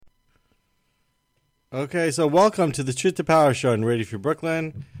Okay, so welcome to the Truth to Power Show on Radio Free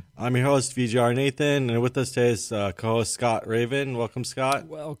Brooklyn. I'm your host, VGR Nathan, and with us today is co-host Scott Raven. Welcome, Scott.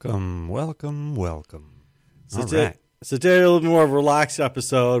 Welcome. So All right. So today, a little bit more of a relaxed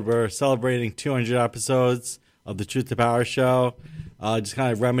episode. We're celebrating 200 episodes of the Truth to Power Show. Just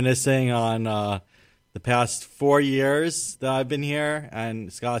kind of reminiscing on the past 4 years that I've been here,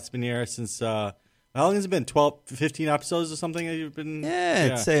 and Scott's been here since, how long has it been, 12, 15 episodes or something that you've been? Yeah,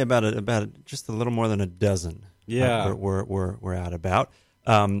 I'd say about just a little more than a dozen. Yeah. We're out about.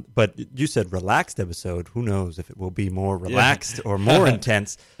 But you said relaxed episode. Who knows if it will be more relaxed or more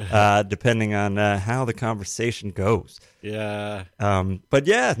intense, depending on how the conversation goes. Yeah. But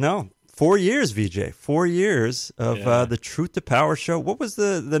yeah, no. 4 years, VJ. 4 years of the Truth to Power show. What was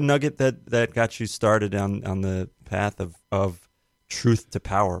the nugget that got you started on the path of Truth to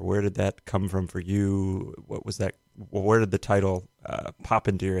Power? Where did that come from for you? What was that? Where did the title pop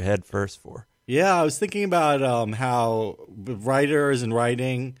into your head first for? Yeah, I was thinking about how writers and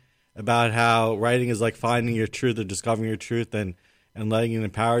writing, about how writing is like finding your truth or discovering your truth and letting it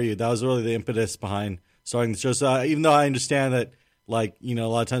empower you. That was really the impetus behind starting the show. So even though I understand that, like, you know,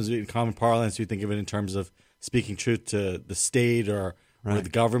 a lot of times in common parlance, we think of it in terms of speaking truth to the state or the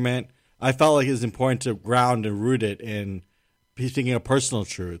government, I felt like it was important to ground and root it in speaking a personal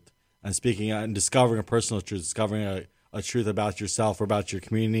truth and speaking and discovering a personal truth, discovering a truth about yourself or about your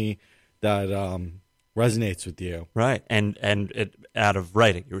community that resonates with you. Right. And it out of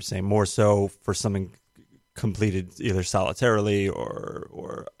writing, you were saying more so for something completed either solitarily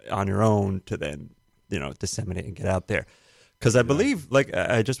or on your own to then, you know, disseminate and get out there. Because I believe, like,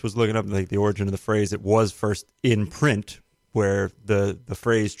 I just was looking up like the origin of the phrase. It was first in print where the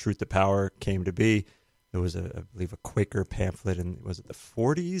phrase "truth to power" came to be. There was I believe, a Quaker pamphlet in, was it the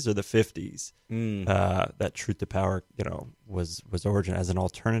 40s or the 50s? That "truth to power," you know, was origin as an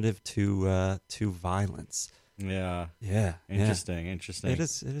alternative to violence. Yeah. Interesting. It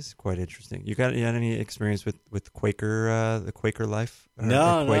is quite interesting. You had any experience with Quaker the Quaker life?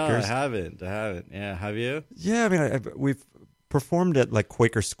 No, I haven't. Yeah, have you? Yeah, I mean, we've performed at like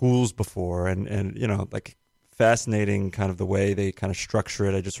Quaker schools before, and you know, like, fascinating kind of the way they kind of structure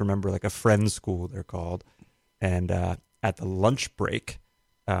it. I just remember like a friend's school, they're called, and at the lunch break,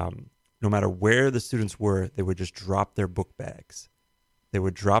 no matter where the students were, they would just drop their book bags. They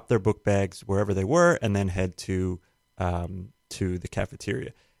would drop their book bags wherever they were, and then head to the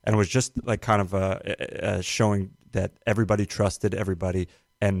cafeteria. And it was just like kind of showing that everybody trusted everybody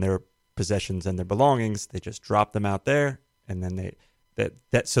and their possessions and their belongings. They just dropped them out there, and then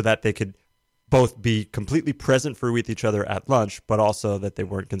so that they could both be completely present with each other at lunch, but also that they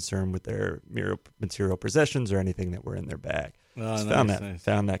weren't concerned with their material possessions or anything that were in their bag. Oh,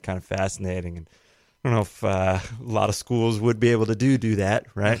 Found that kind of fascinating, and I don't know if a lot of schools would be able to do that,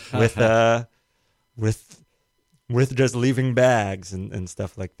 right? with just leaving bags and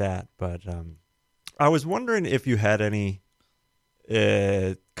stuff like that. But I was wondering if you had any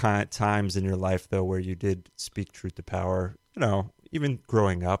kind of times in your life though where you did speak truth to power, you know, even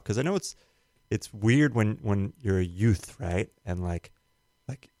growing up, because I know it's weird when you're a youth, right? And like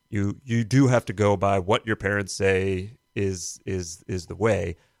you do have to go by what your parents say is the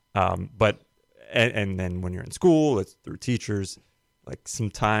way, but and then when you're in school, it's through teachers. Like, some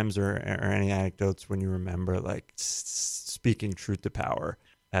times or any anecdotes when you remember like speaking truth to power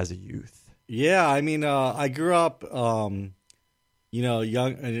as a youth. Yeah, I mean, I grew up, you know,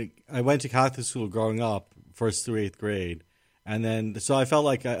 young. I went to Catholic school growing up, 1st through 8th grade, and then so I felt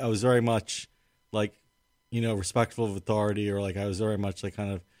like I was very much like, you know, respectful of authority, or like I was very much like kind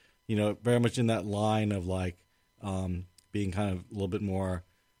of, you know, very much in that line of like being kind of a little bit more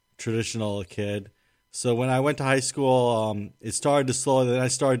traditional kid. So when I went to high school, it started to slow. Then I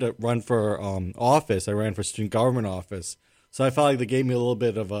started to run for office. I ran for student government office. So I felt like they gave me a little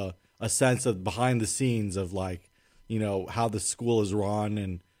bit of a sense of behind the scenes of like, you know, how the school is run,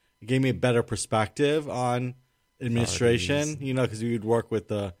 and it gave me a better perspective on administration. You know, because we would work with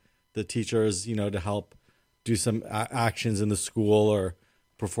the teachers, you know, to help do some actions in the school or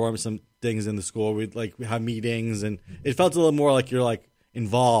perform some things in the school. We'd like have meetings, and it felt a little more like you're like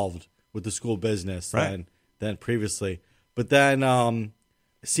involved with the school business than previously. But then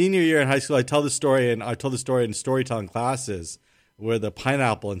senior year in high school, I told the story in storytelling classes, where the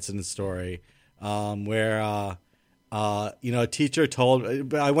pineapple incident story, where you know, a teacher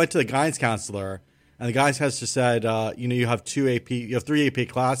told. I went to the guidance counselor, and the guidance counselor said, you know, you have 3 AP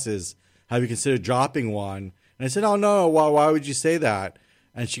classes. Have you considered dropping one? And I said, oh no, why would you say that?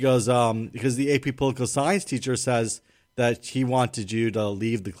 And she goes, because the AP political science teacher says that he wanted you to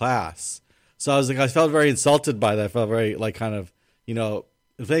leave the class. So I was like, I felt very insulted by that. I felt very like kind of, you know,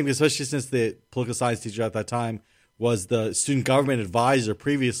 the thing, especially since the political science teacher at that time was the student government advisor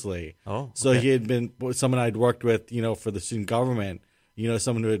previously. Oh, so okay. he had been someone I'd worked with, for the student government.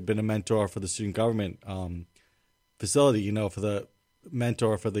 Someone who had been a mentor for the student government facility. For the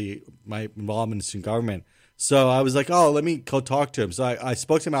mentor for my involvement in student government. So I was like, oh, let me go talk to him. So I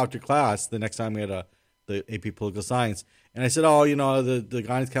spoke to him after class the next time we had the AP political science, and I said, oh, the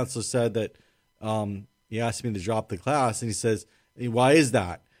guidance counselor said that he asked me to drop the class, and he says, why is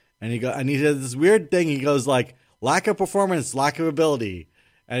that? And he did this weird thing. He goes like, lack of performance, lack of ability.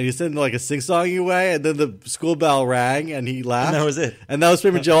 And he said in like a sing-songy way, and then the school bell rang, and he laughed. And that was it. And that was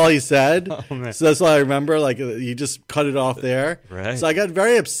pretty much all he said. Oh, man. So that's all I remember. Like, he just cut it off there. Right. So I got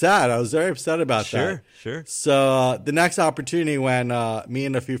very upset. I was very upset about that. Sure. So the next opportunity when me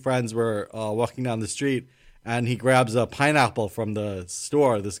and a few friends were walking down the street, and he grabs a pineapple from the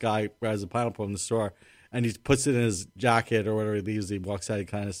store. This guy grabs a pineapple from the store, and he puts it in his jacket or whatever he leaves. He walks out, he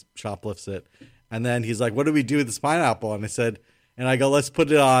kind of shoplifts it. And then he's like, what do we do with this pineapple? And I go, let's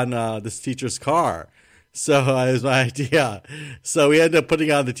put it on this teacher's car. So it was my idea. So we ended up putting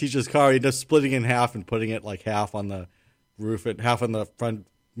it on the teacher's car. We ended up splitting it in half and putting it like half on the roof, and half on the front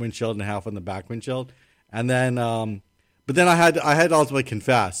windshield and half on the back windshield. And then, but then I had to ultimately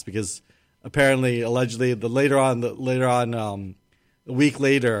confess because apparently, allegedly, later on, a week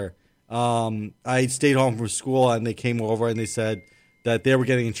later, I stayed home from school and they came over and they said that they were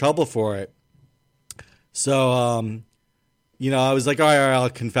getting in trouble for it. So, I was like, all right, I'll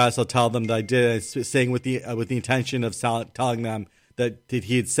confess. I'll tell them that I did. Saying with the intention of telling them that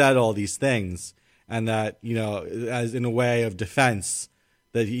he had said all these things, and that as in a way of defense,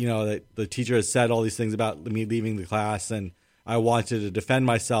 that that the teacher has said all these things about me leaving the class, and I wanted to defend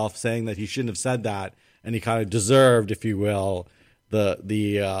myself, saying that he shouldn't have said that, and he kind of deserved, if you will,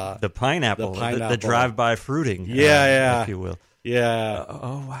 the pineapple, the drive-by fruiting, if you will. Yeah.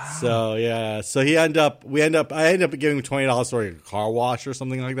 Oh wow. So yeah. So I ended up giving him $20 for a car wash or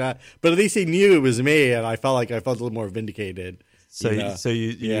something like that. But at least he knew it was me, and I felt a little more vindicated. So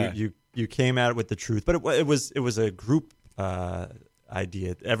you came out with the truth, but it was a group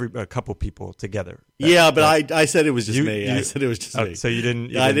idea. A couple people together. But I said it was just me. I said it was just me. So you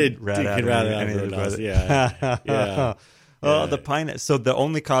didn't. I didn't rat out anyone else. Yeah. Yeah. Well, so the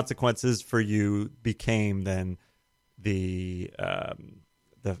only consequences for you became then the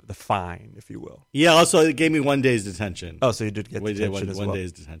fine, if you will. Yeah. Also, it gave me 1 day's detention. Oh, so you did get detention as well. 1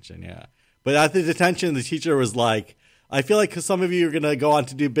 day's detention. Yeah. But at the detention, the teacher was like, "I feel like some of you are gonna go on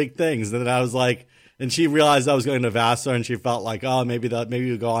to do big things." And then I was like, and she realized I was going to Vassar, and she felt like, "Oh, maybe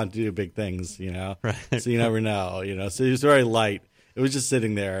you go on to do big things." Right. So you never know. So it was very light. It was just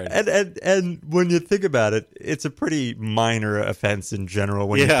sitting there. And when you think about it, it's a pretty minor offense in general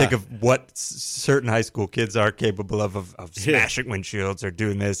when you think of what certain high school kids are capable of smashing windshields or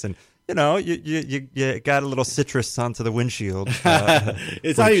doing this. And, you got a little citrus onto the windshield.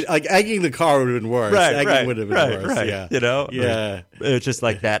 It's not even, like egging the car would have been worse. Egging would have been worse. Right. Yeah. It's just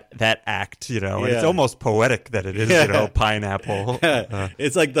like that act, and it's almost poetic that it is, pineapple.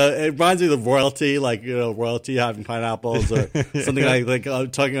 It's like it reminds me of the royalty, like, royalty having pineapples or something like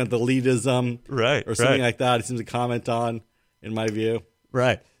talking about the elitism. Right. Or something like that. It seems to comment on, in my view.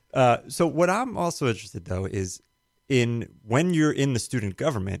 Right. So what I'm also interested, though, is when you're in the student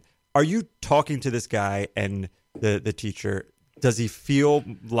government, are you talking to this guy and the teacher? Does he feel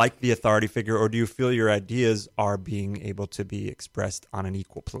like the authority figure, or do you feel your ideas are being able to be expressed on an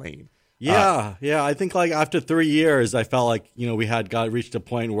equal plane? Yeah. I think like after 3 years, I felt like we had reached a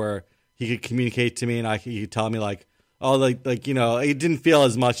point where he could communicate to me, and he could tell me like, oh, like it didn't feel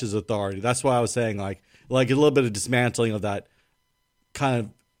as much as authority. That's why I was saying like a little bit of dismantling of that kind of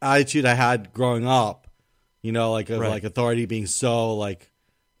attitude I had growing up. Like authority being so like,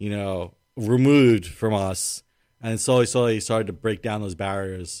 removed from us, and slowly started to break down those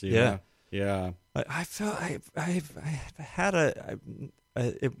barriers. Yeah. I felt I've had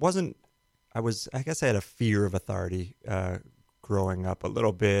it wasn't. I guess I had a fear of authority growing up a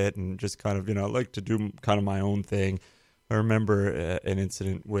little bit, and just kind of like to do kind of my own thing. I remember an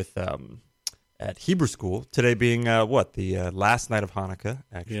incident with at Hebrew school, today being the last night of Hanukkah,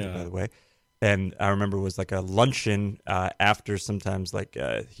 actually, by the way. And I remember it was like a luncheon after sometimes like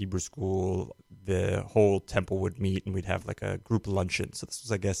Hebrew school, the whole temple would meet and we'd have like a group luncheon. So this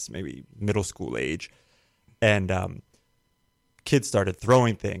was, I guess, maybe middle school age. And kids started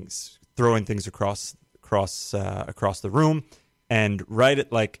throwing things across the room. And right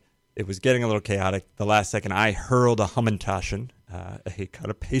at like it was getting a little chaotic, the last second I hurled a Hamantaschen, a kind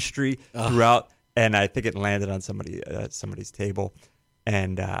of pastry throughout, and I think it landed on somebody's table.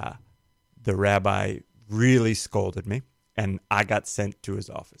 And the rabbi really scolded me, and I got sent to his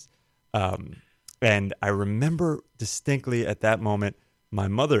office. And I remember distinctly at that moment, my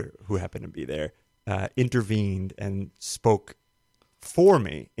mother, who happened to be there, intervened and spoke for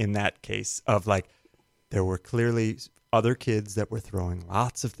me in that case of like, there were clearly other kids that were throwing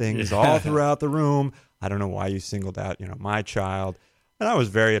lots of things all throughout the room. I don't know why you singled out, my child. And I was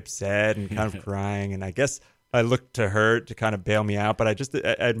very upset and kind of crying. And I guess I looked to her to kind of bail me out. But I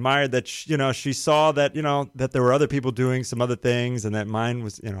admired that, she saw that, that there were other people doing some other things and that mine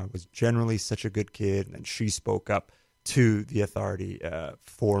was, was generally such a good kid. And she spoke up to the authority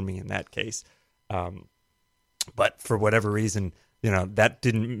for me in that case. But for whatever reason, that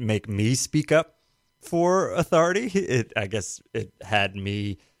didn't make me speak up for authority. I guess it had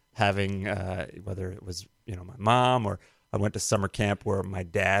me having, whether it was, my mom, or I went to summer camp where my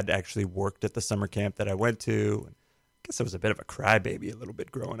dad actually worked at the summer camp that I went to. I guess I was a bit of a crybaby a little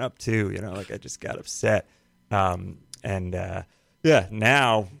bit growing up too, like I just got upset. Now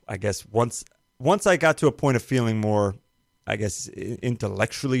I guess once I got to a point of feeling more, I guess,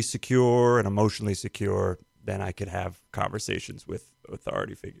 intellectually secure and emotionally secure, then I could have conversations with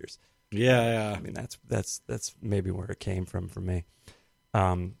authority figures. Yeah. I mean, that's maybe where it came from for me.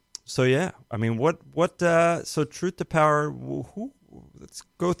 So yeah, I mean, so Truth to Power, let's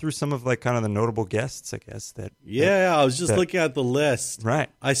go through some of like kind of the notable guests, I guess. I was just looking at the list. Right.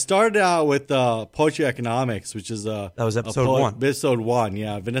 I started out with Poetry Economics, which is that was episode 1. Episode 1,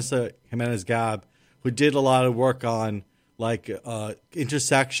 yeah. Vanessa Jimenez Gab, who did a lot of work on like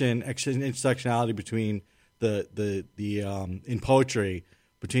intersectionality between the in poetry,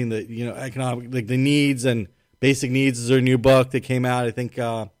 between the economic, like the needs and basic needs. Is her new book that came out, I think,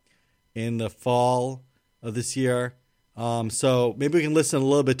 in the fall of this year. So maybe we can listen a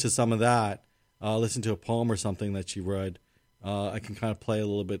little bit to some of that. Listen to a poem or something that she read. I can kind of play a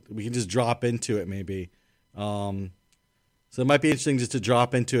little bit. We can just drop into it maybe. So it might be interesting just to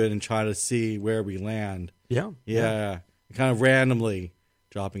drop into it and try to see where we land. Yeah. Kind of randomly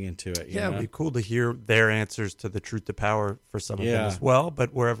dropping into it. It'd be cool to hear their answers to the Truth to Power for some of them as well.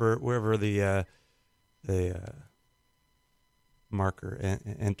 But wherever the marker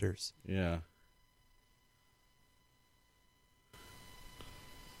enters. Yeah.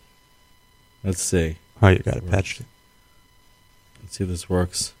 Let's see. Oh, you got it patched. Let's see if this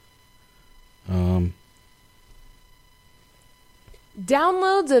works.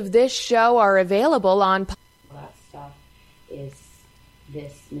 Downloads of this show are available on... All that stuff is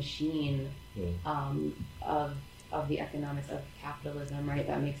this machine of the economics of capitalism, right?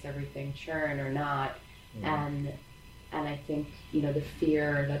 That makes everything churn or not. And I think, the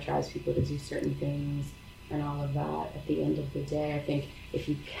fear that drives people to do certain things and all of that, at the end of the day, I think if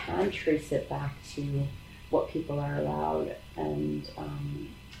you can trace it back to what people are allowed and,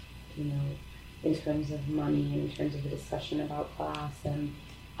 in terms of money and in terms of the discussion about class and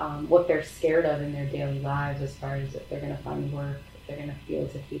what they're scared of in their daily lives as far as if they're going to find work, if they're going to be able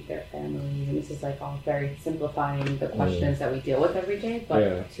to feed their families. And this is like all very simplifying the questions that we deal with every day,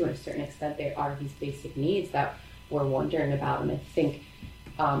 but to a certain extent, they are these basic needs that we're wondering about. And I think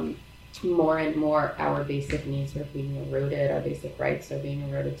more and more our basic needs are being eroded, our basic rights are being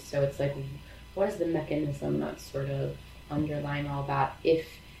eroded. So it's like, what is the mechanism that's sort of underlying all that? If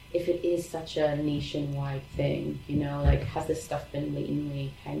it is such a nationwide thing, has this stuff been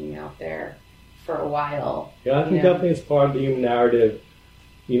latently hanging out there for a while? Yeah, I think definitely it's part of the human narrative.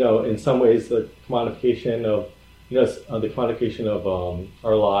 In some ways, the commodification of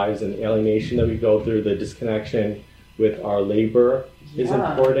our lives and the alienation that we go through, the disconnection with our labor is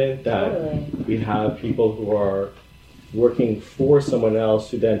important. That we have people who are working for someone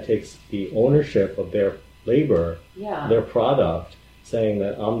else who then takes the ownership of their labor, their product, saying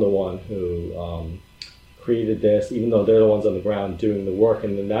that I'm the one who created this, even though they're the ones on the ground doing the work.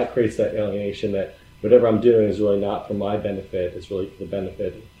 And then that creates that alienation that whatever I'm doing is really not for my benefit, it's really for the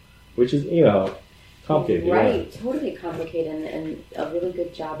benefit, which is, complicated. Right, totally complicated. And a really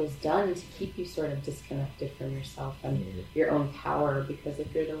good job is done to keep you sort of disconnected from yourself and your own power, because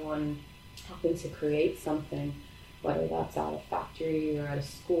if you're the one helping to create something, whether that's at a factory or at a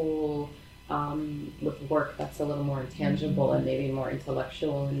school, with work that's a little more intangible and maybe more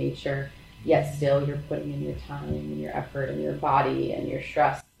intellectual in nature, yet still you're putting in your time and your effort and your body and your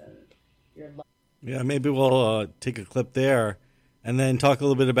stress and your love. Yeah, maybe we'll take a clip there and then talk a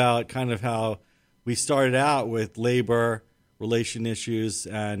little bit about kind of how we started out with labor relation issues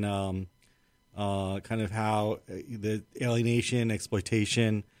and kind of how the alienation,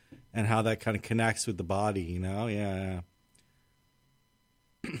 exploitation, and how that kind of connects with the body, Yeah.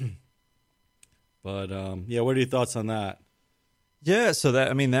 But, what are your thoughts on that? Yeah, so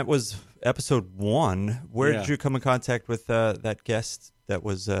that was episode 1. Where Yeah. did you come in contact with that guest? That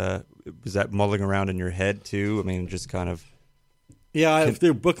was that mulling around in your head too? I mean, just kind of. Yeah, if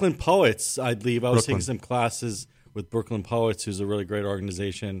they're Brooklyn Poets, I believe. I was Brooklyn. taking some classes with Brooklyn Poets, who's a really great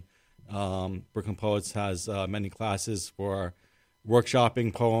organization. Brooklyn Poets has many classes for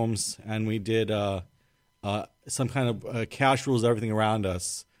workshopping poems, and we did some kind of cash rules everything around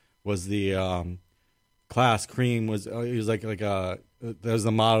us was the class. Cream was it was like that was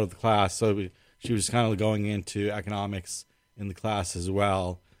the motto of the class. So she was kind of going into economics in the class as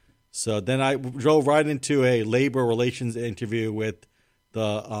well. So then I drove right into a labor relations interview with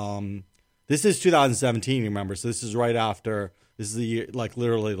the. This is 2017, remember? So this is right after. This is the year, like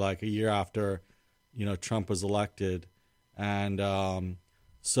literally like a year after, Trump was elected, and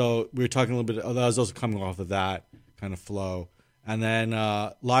so we were talking a little bit. I was also coming off of that kind of flow, and then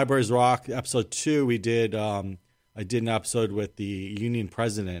Libraries Rock episode 2. We did. I did an episode with the union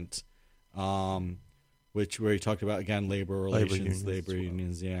president, where he talked about again labor relations, labor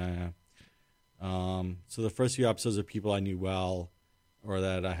unions. Yeah. So the first few episodes are people I knew well, or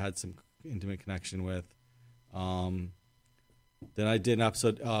that I had some intimate connection with. Then I did an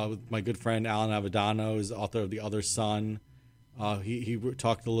episode with my good friend Alan Avedano, who's the author of The Other Sun. He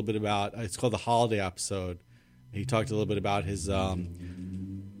talked a little bit about, it's called the Holiday episode. He talked a little bit about his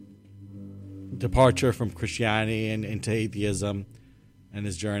departure from Christianity and into atheism, and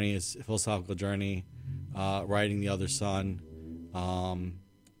his journey, his philosophical journey, writing The Other Sun,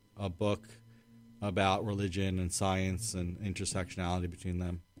 a book about religion and science and intersectionality between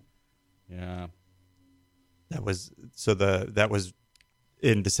them. Yeah. That was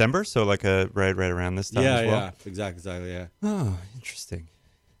in December, so like right around this time as well. Yeah, exactly, yeah. Oh, interesting.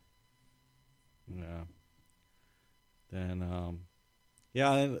 Yeah. Then,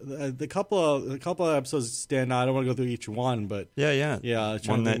 the couple of episodes stand out. I don't want to go through each one, but Yeah. yeah.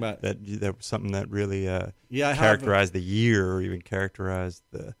 One to think about that was something that really I characterized the year, or even characterized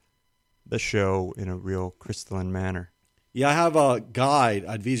the show in a real crystalline manner. Yeah, I have a guide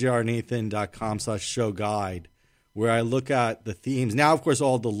at vjrnathan.com/show guide where I look at the themes. Now, of course,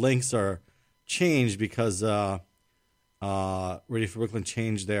 all the links are changed because Radio for Brooklyn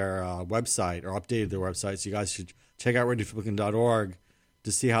changed their website or updated their website. So you guys should check out radioforbrooklyn.org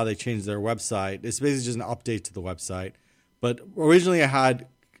to see how they changed their website. It's basically just an update to the website. But originally I had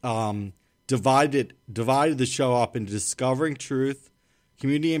divided the show up into discovering truth,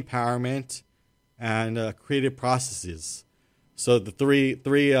 community empowerment, and creative processes. So the three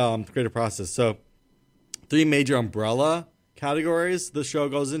creative processes. So 3 major umbrella categories the show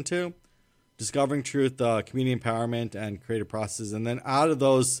goes into: discovering truth, community empowerment, and creative processes. And then out of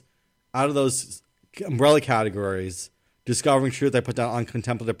those umbrella categories, discovering truth, I put down on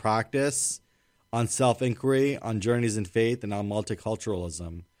contemplative practice, on self-inquiry, on journeys in faith, and on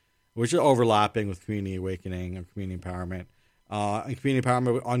multiculturalism, which are overlapping with community awakening or community empowerment. And community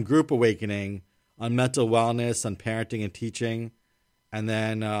empowerment on group awakening, on mental wellness, on parenting and teaching, and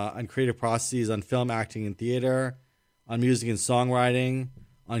then on creative processes, on film, acting, and theater, on music and songwriting,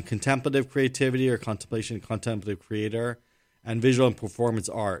 on contemplative creativity or contemplation, contemplative creator, and visual and performance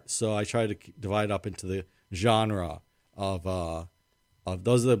art. So I try to divide up into the genre of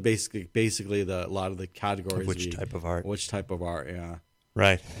those are basically a lot of the categories. Which type of art? Which type of art? Yeah.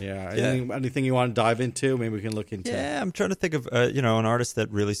 Right. Yeah. Anything you want to dive into? Maybe we can look into. Yeah, I'm trying to think of an artist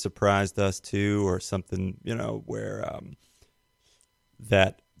that really surprised us too, or something where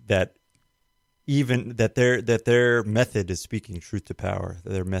that their method is speaking truth to power.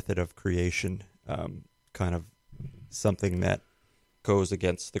 Their method of creation, kind of something that goes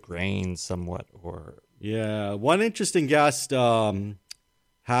against the grain somewhat, or yeah. One interesting guest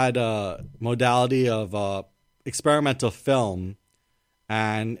had a modality of experimental film.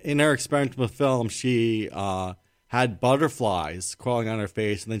 And in her experimental film, she had butterflies crawling on her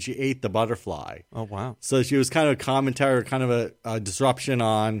face, and then she ate the butterfly. Oh, wow. So she was kind of a commentary, kind of a disruption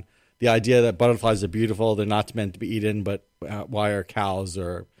on the idea that butterflies are beautiful. They're not meant to be eaten, but why are cows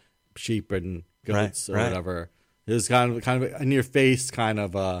or sheep and goats or whatever? It was kind of in your face kind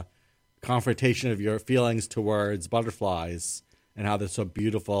of a confrontation of your feelings towards butterflies and how they're so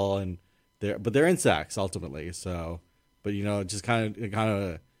beautiful, and they're insects ultimately. So. But just kind of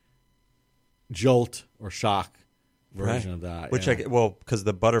a jolt or shock version of that. Which because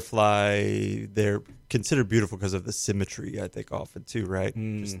the butterfly, they're considered beautiful because of the symmetry, I think, often too, right?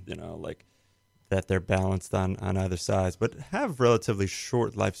 Just like that they're balanced on either sides, but have relatively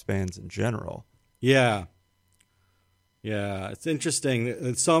short lifespans in general. Yeah, it's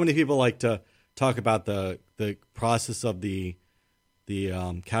interesting. So many people like to talk about the process of the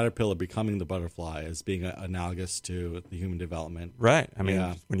caterpillar becoming the butterfly as being analogous to the human development. Right. I mean,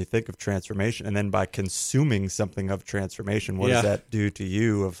 Yeah. when you think of transformation, and then by consuming something of transformation, what Yeah. does that do to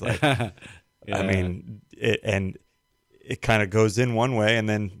you? Of like, I Yeah. mean, it kind of goes in one way, and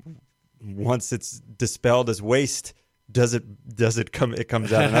then once it's dispelled as waste, does it come? It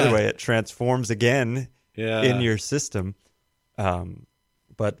comes out another way. It transforms again Yeah. in your system.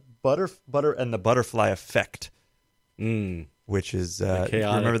 But butter and the butterfly effect, which is chaotic.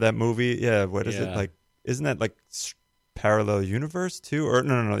 remember that movie? Yeah. What is it Yeah. like? Isn't that like parallel universe too? Or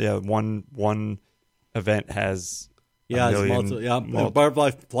no. Yeah, one event has Yeah, a it's million, multiple. Yeah, the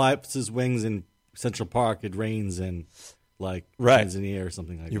butterfly flaps his wings in Central Park. It rains in like Right. Tanzania or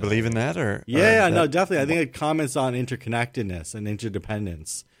something like that. You believe in that, or Yeah, or no, that- definitely. I think it comments on interconnectedness and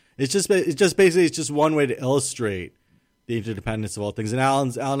interdependence. It's just basically it's just one way to illustrate the interdependence of all things. And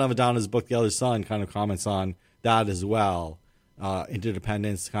Alan Avedano's book, The Other Sun, kind of comments on that as well.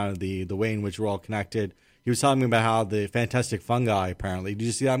 Interdependence, kind of the way in which we're all connected. He was talking about how the Fantastic Fungi, apparently. Did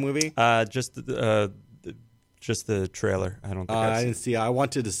you see that movie? Just the trailer. I don't think I've I seen didn't see it. I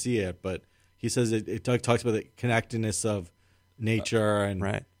wanted to see it, but he says it talks about the connectedness of nature and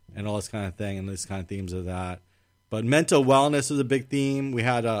Right. and all this kind of thing and this kind of themes of that. But mental wellness is a big theme. We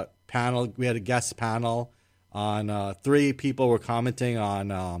had a panel. We had a guest panel on 3 people were commenting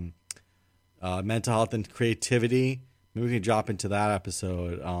on mental health and creativity. Maybe we can drop into that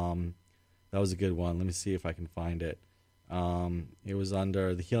episode. That was a good one. Let me see if I can find it. It was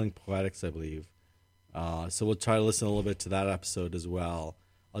under the Healing Poetics, I believe. So we'll try to listen a little bit to that episode as well.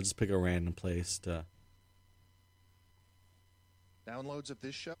 I'll just pick a random place to. Downloads of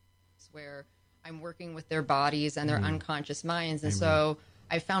this show. Where I'm working with their bodies and their unconscious minds. And so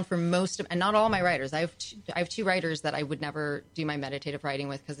I found for most of, and not all my writers, I have 2 writers that I would never do my meditative writing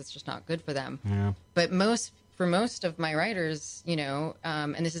with because it's just not good for them. Yeah. But for most of my writers,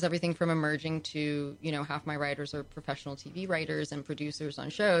 and this is everything from emerging to, half my writers are professional TV writers and producers on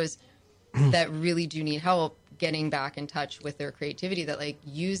shows that really do need help getting back in touch with their creativity, that like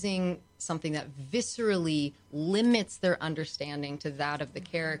using something that viscerally limits their understanding to that of the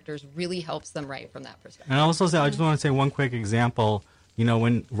characters really helps them write from that perspective. And I also I just want to say one quick example.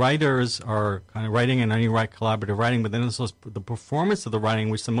 When writers are kind of writing, and I write collaborative writing, but then there's also the performance of the writing,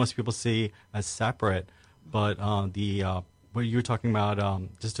 which most people see as separate. But what you were talking about,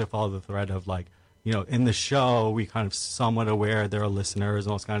 just to follow the thread of like, in the show, we kind of somewhat aware there are listeners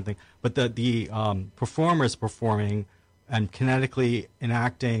and all this kind of thing. But the performers performing and kinetically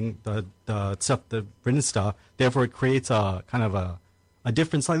enacting the stuff, the written stuff, therefore it creates a kind of a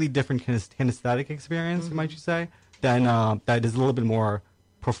different, slightly different kinesthetic experience, might you say, than that is a little bit more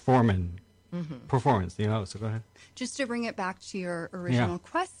performance. So go ahead. Just to bring it back to your original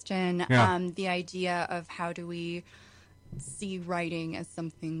question, the idea of how do we see writing as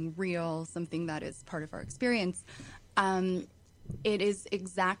something real, something that is part of our experience, it is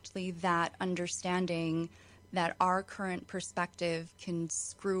exactly that understanding that our current perspective can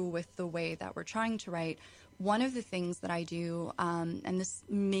screw with the way that we're trying to write. One of the things that I do, and this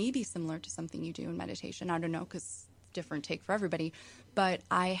may be similar to something you do in meditation, I don't know, because different take for everybody, but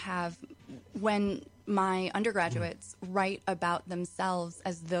I have, when my undergraduates write about themselves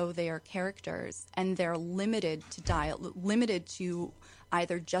as though they are characters and they're limited to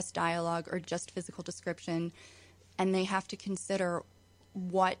either just dialogue or just physical description, and they have to consider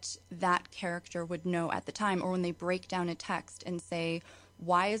what that character would know at the time, or when they break down a text and say,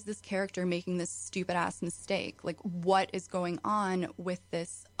 why is this character making this stupid ass mistake? Like, what is going on with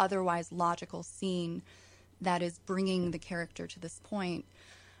this otherwise logical scene that is bringing the character to this point?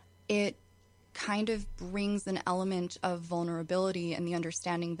 It kind of brings an element of vulnerability and the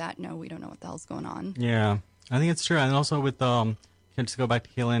understanding that, no, we don't know what the hell's going on. Yeah, I think it's true. And also with, can I just go back to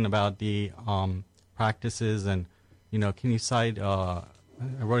Keelan about the practices and, can you cite, I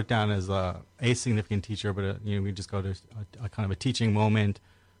wrote it down as a significant teacher, but, we just go to a kind of a teaching moment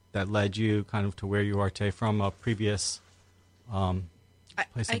that led you kind of to where you are today from a previous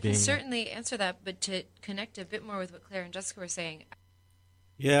place I of being. can certainly answer that, but to connect a bit more with what Claire and Jessica were saying.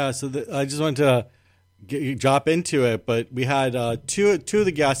 Yeah, so I just wanted to drop into it, but we had two of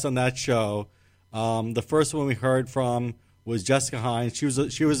the guests on that show. The first one we heard from was Jessica Hines.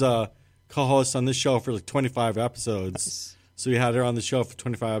 She was a co-host on this show for like 25 episodes. Nice. So we had her on the show for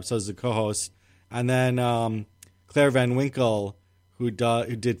 25 episodes as a co-host. And then Claire Van Winkle, who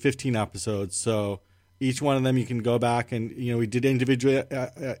did 15 episodes. So each one of them you can go back and, we did individual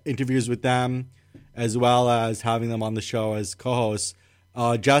interviews with them as well as having them on the show as co-hosts.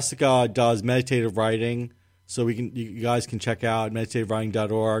 Jessica does meditative writing, so you guys can check out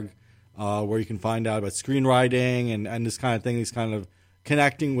meditativewriting.org. where you can find out about screenwriting and this kind of thing, these kind of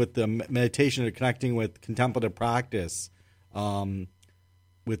connecting with the meditation or connecting with contemplative practice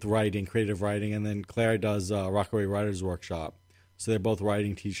with writing, creative writing. And then Claire does Rockaway Writers Workshop. So they're both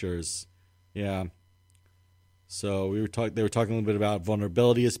writing teachers. Yeah. So they were talking a little bit about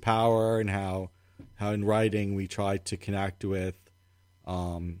vulnerability as power and how in writing we try to connect with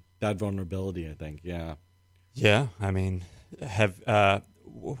that vulnerability, I think. Yeah. Yeah. I mean, how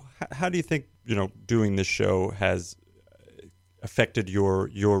do you think, doing this show has affected your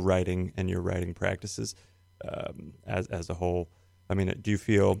writing and your writing practices as a whole? I mean, do you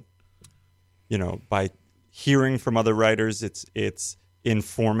feel, by hearing from other writers, it's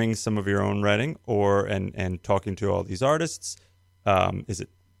informing some of your own writing, and talking to all these artists? Is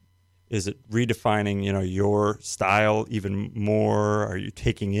it redefining, your style even more? Are you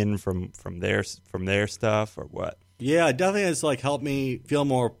taking in from their stuff, or what? Yeah, it definitely has helped me feel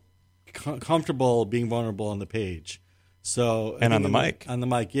more comfortable being vulnerable on the page. So and on the mic. On the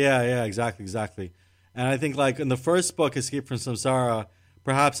mic, yeah, exactly. And I think in the first book, Escape from Samsara,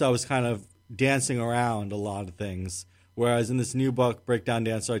 perhaps I was kind of dancing around a lot of things. Whereas in this new book, Breakdown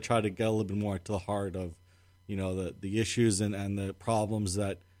Dancer, I try to get a little bit more to the heart of, the issues and the problems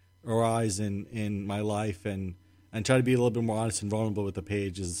that arise in my life, and try to be a little bit more honest and vulnerable with the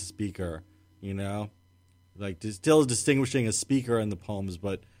page as a speaker, still distinguishing a speaker in the poems,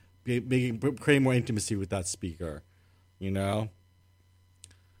 but creating more intimacy with that speaker,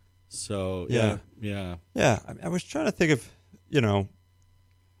 So yeah. I was trying to think of,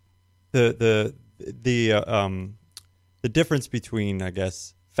 the difference between, I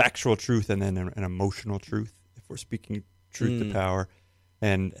guess, factual truth and then an emotional truth, if we're speaking truth to power,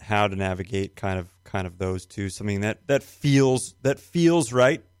 and how to navigate kind of those two. Something that feels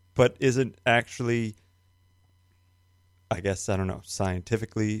right, but isn't actually, I guess, I don't know,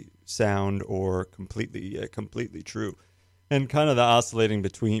 scientifically sound or completely true. And kind of the oscillating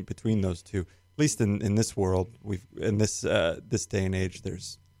between those two. At least in this world, in this day and age,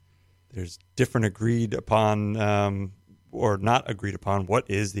 there's different agreed upon or not agreed upon what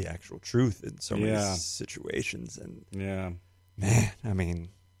is the actual truth in so many situations. And man, I mean,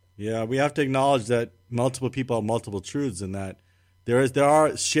 we have to acknowledge that multiple people have multiple truths, and that there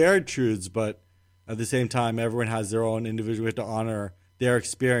are shared truths, but at the same time, everyone has their own individual. We have to honor their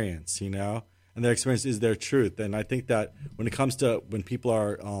experience, and their experience is their truth. And I think that when it comes to when people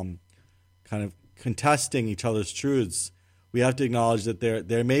are kind of contesting each other's truths, we have to acknowledge that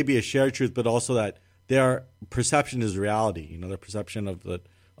there may be a shared truth, but also that their perception is reality. Their perception of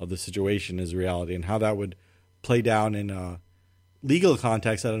the situation is reality, and how that would play down in a legal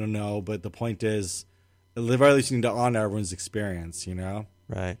context, I don't know. But the point is, at the very least, you need to honor everyone's experience.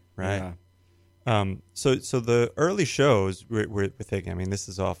 Right. Yeah. So the early shows we're thinking. I mean, this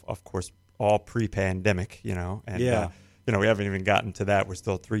is of course all pre-pandemic, and we haven't even gotten to that. We're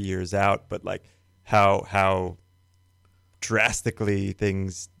still 3 years out, but how drastically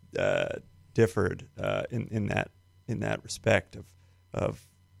things differed in that respect of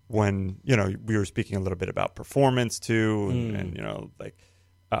when we were speaking a little bit about performance too, and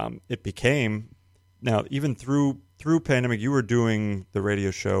it became, now even through pandemic, you were doing the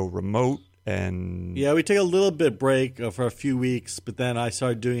radio show remote. And we take a little bit break for a few weeks, but then I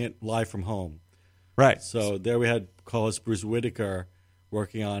started doing it live from home. Right. So there we had co-host Bruce Whitaker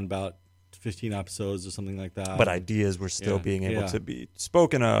working on about 15 episodes or something like that. But ideas were still being able to be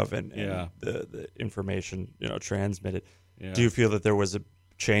spoken of, and the information transmitted. Yeah. Do you feel that there was a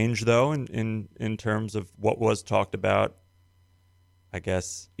change though in terms of what was talked about? I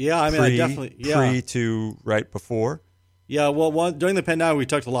guess. Yeah, I mean, I definitely pre to right before. Yeah, well, during the pandemic, we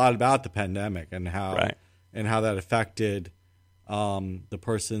talked a lot about the pandemic and how that affected the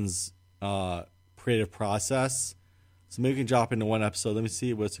person's creative process. So maybe we can drop into one episode. Let me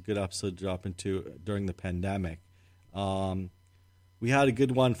see what's a good episode to drop into during the pandemic. We had a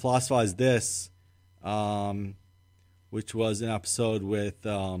good one, Philosophize This, which was an episode with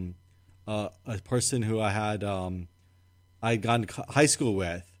a person who I had gone to high school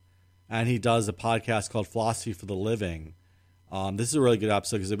with, and he does a podcast called Philosophy for the Living. This is a really good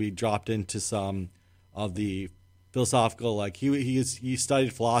episode because we dropped into some of the philosophical, he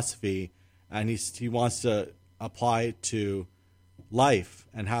studied philosophy, and he wants to apply it to life,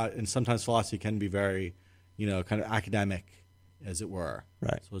 and sometimes philosophy can be very, kind of academic, as it were.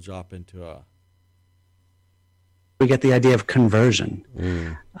 Right. So we'll drop into we get the idea of conversion.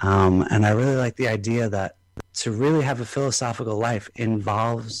 And I really like the idea that to really have a philosophical life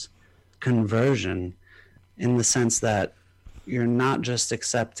involves conversion, in the sense that you're not just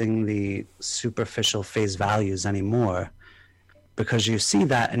accepting the superficial face values anymore. because you see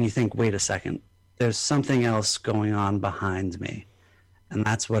that and you think, wait a second, there's something else going on behind me. And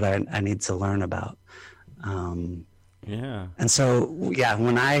that's what I need to learn about. Yeah. And so, yeah,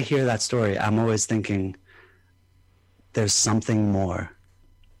 when I hear that story, I'm always thinking there's something more.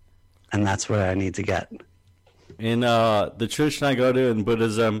 And that's where I need to get. In the tradition I go to in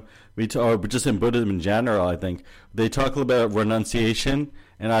Buddhism, or just in Buddhism in general, I think, they talk a little bit about renunciation.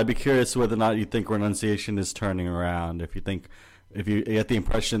 And I'd be curious whether or not you think renunciation is turning around. If you get the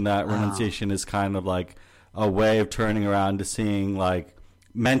impression that renunciation is kind of like a way of turning around to seeing, like,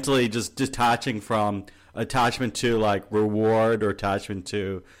 mentally just detaching from attachment to like reward or attachment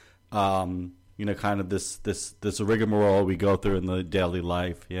to kind of this rigmarole we go through in the daily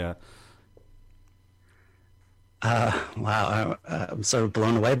life. Yeah. Wow, I'm sort of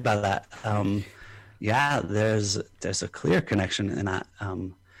blown away by that. Yeah, there's a clear connection in that,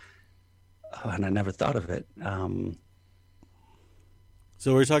 and I never thought of it.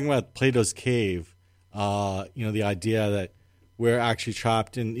 So we're talking about Plato's cave. The idea that we're actually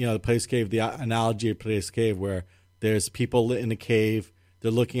trapped in, the Plato's cave, the analogy of Plato's cave, where there's people in a cave,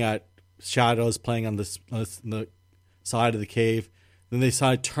 they're looking at shadows playing on the side of the cave. Then they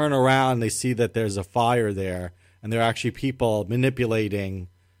sort of turn around, they see that there's a fire there, and there are actually people manipulating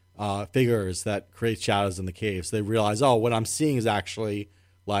figures that create shadows in the cave. So they realize, what I'm seeing is actually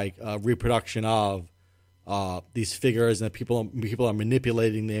like a reproduction of these figures, and people are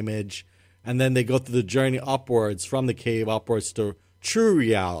manipulating the image. And then they go through the journey upwards from the cave upwards to true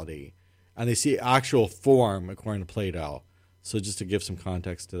reality, and they see actual form according to Plato. So just to give some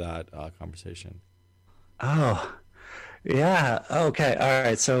context to that conversation. Oh, yeah. Okay. All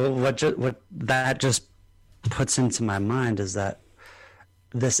right. So what that just puts into my mind is that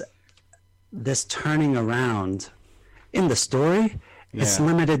this turning around in the story is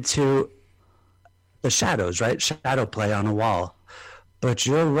limited to the shadows, right? Shadow play on a wall. But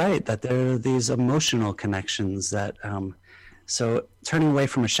you're right that there are these emotional connections that, so turning away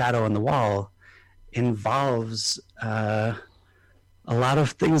from a shadow on the wall involves a lot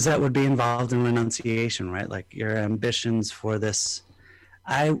of things that would be involved in renunciation, right? Like your ambitions for this.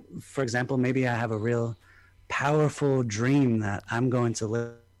 For example, maybe I have a real powerful dream that I'm going to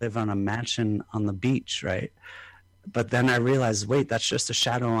live on a mansion on the beach, right? But then I realize, wait, that's just a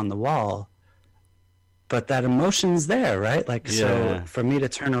shadow on the wall. But that emotion's there, right? So for me to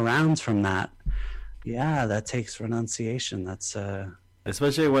turn around from that, that takes renunciation. That's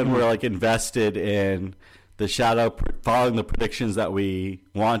especially when we're like invested in the shadow, following the predictions that we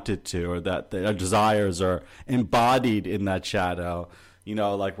wanted to, or that our desires are embodied in that shadow.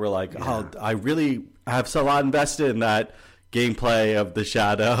 Like we're like, I really have a lot invested in that gameplay of the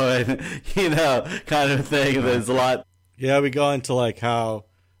shadow, and kind of thing. There's a lot. Yeah, we go into like how.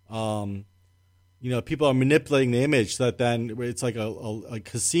 People are manipulating the image so that then it's like a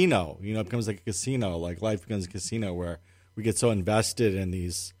casino. It becomes like a casino. Like life becomes a casino where we get so invested in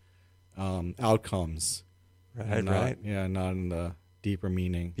these outcomes. Right. Yeah, not in the deeper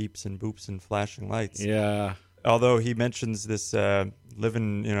meaning. Beeps and boops and flashing lights. Yeah. Although he mentions this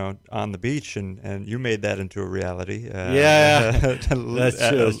living, on the beach, and you made that into a reality. That's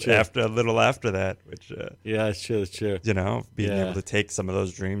true. A little after that, which it's true. Being able to take some of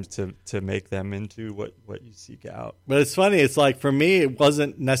those dreams to make them into what you seek out. But it's funny. It's like for me, it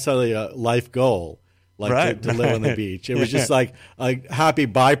wasn't necessarily a life goal, to live on the beach. It was just like a happy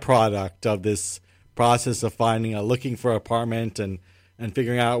byproduct of this process of looking for an apartment and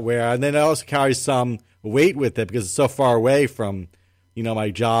figuring out where. And then it also carries some weight with it because it's so far away from my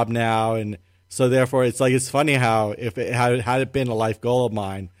job now, and so therefore it's funny how if it had it been a life goal of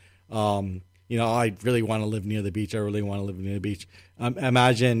mine, I really want to live near the beach. I really want to live near the beach.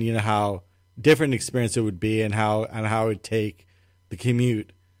 Imagine how different experience it would be, and how it would take the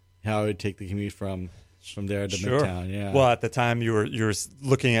commute, from there to Midtown. Yeah. Well, at the time you were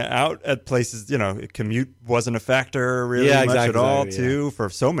looking out at places. Commute wasn't a factor really much at all, too, for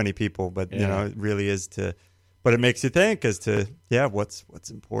so many people. But it really is to. But it makes you think as to what's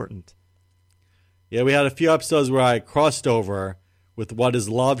important. Yeah, we had a few episodes where I crossed over with What Is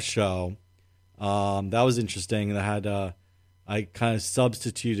Love show. That was interesting. I had I kind of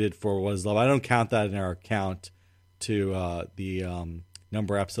substituted for What Is Love. I don't count that in our count to the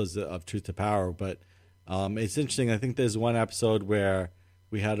number of episodes of Truth to Power, but. It's interesting. I think there's one episode where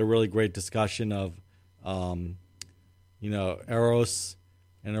we had a really great discussion of, Eros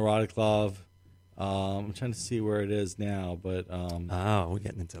and erotic love. I'm trying to see where it is now, but we're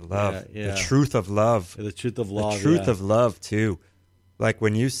getting into love. Yeah. The truth of love. The truth of love. The truth of love too. Like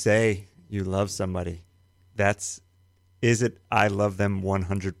when you say you love somebody, is it I love them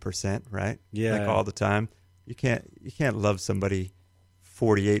 100%, right? Yeah. Like all the time. you can't love somebody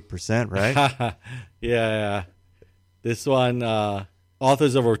 48%, right? Yeah. This one,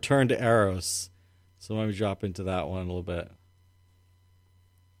 authors of Return to Eros. So let me drop into that one a little bit.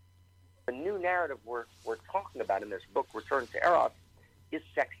 The new narrative we're talking about in this book, Return to Eros, is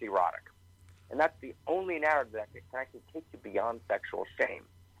sex erotic. And that's the only narrative that can actually take you beyond sexual shame.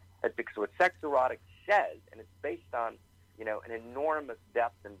 That's because what sex erotic says, and it's based on, an enormous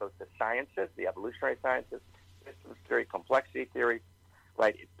depth in both the sciences, the evolutionary sciences, systems theory, complexity theory,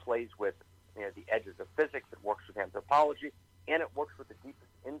 right? It plays with, the edges of physics. It works with anthropology, and it works with the deepest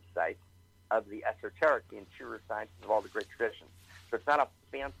insights of the esoteric, the interior sciences of all the great traditions. So it's not a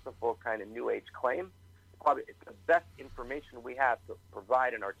fanciful kind of New Age claim. It's the best information we have to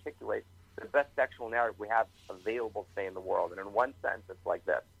provide and articulate the best sexual narrative we have available, say, in the world. And in one sense, it's like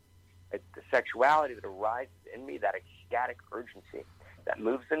this. It's the sexuality that arises in me, that ecstatic urgency that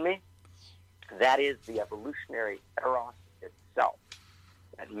moves in me. That is the evolutionary eros itself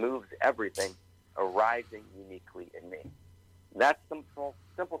that moves everything arising uniquely in me. That simple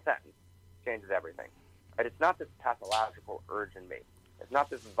sentence changes everything. Right? It's not this pathological urge in me. It's not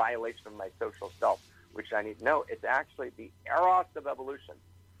this violation of my social self, which I need to know. It's actually the eros of evolution.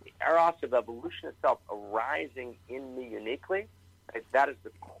 The eros of evolution itself arising in me uniquely. Right? That is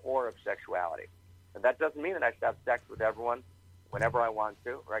the core of sexuality. And that doesn't mean that I should have sex with everyone whenever I want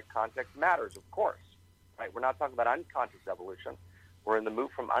to. Right? Context matters, of course. Right? We're not talking about unconscious evolution. We're in the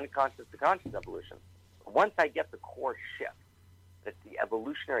move from unconscious to conscious evolution. But once I get the core shift, that the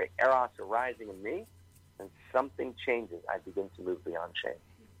evolutionary eros arising in me, and something changes, I begin to move beyond shame.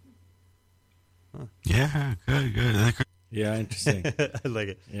 Huh. Yeah, good. Yeah, interesting. I like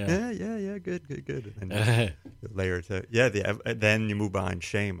it. Yeah, good. And layer to then you move behind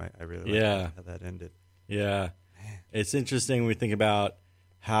shame. I really like how that ended. Yeah, it's interesting when we think about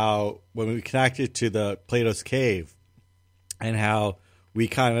how when we connected to the Plato's Cave, and how we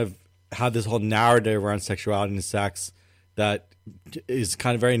kind of have this whole narrative around sexuality and sex that is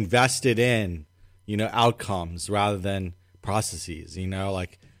kind of very invested in, outcomes rather than processes.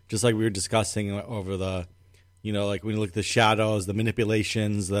 Like just like we were discussing over the. Like when you look at the shadows, the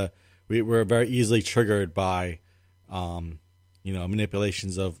manipulations, we're very easily triggered by,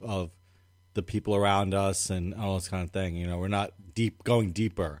 manipulations of the people around us and all this kind of thing. We're not going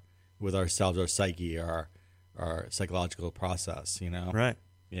deeper with ourselves, our psyche, our psychological process. Right.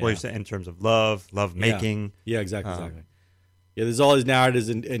 Yeah. Well, you're saying in terms of love making. Yeah, exactly. Yeah, there's all these narratives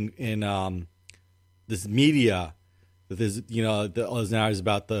in this media that there's all these narratives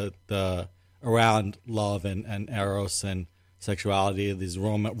about the around love and eros and sexuality. These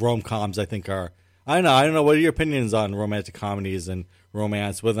rom-coms, I think, are I don't know. What are your opinions on romantic comedies and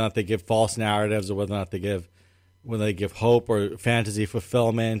romance? Whether or not they give false narratives, or whether or not they give hope or fantasy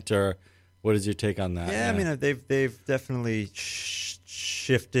fulfillment, or what is your take on that? Yeah, I mean, they've definitely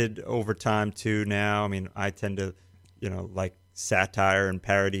shifted over time too. Now, I mean, I tend to like satire and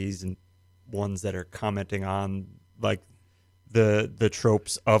parodies and ones that are commenting on like the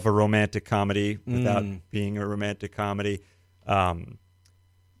tropes of a romantic comedy without being a romantic comedy. I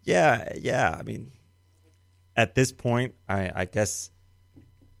mean, at this point, I guess,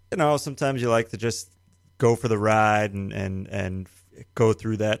 sometimes you like to just go for the ride and go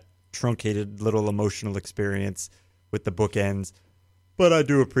through that truncated little emotional experience with the bookends. But I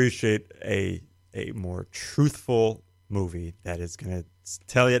do appreciate a more truthful movie that is going to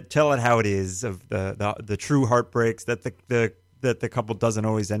tell it how it is, of the true heartbreaks that the couple doesn't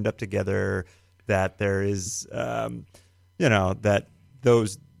always end up together, that there is that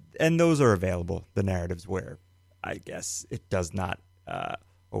those are available, the narratives where I guess it does not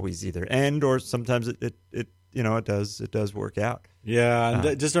always either end, or sometimes it does work out. Yeah,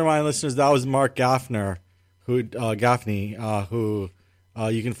 and just to remind listeners, that was Mark Gaffney, who you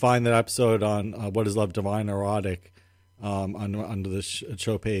can find that episode on What Is Love, Divine Erotic, under the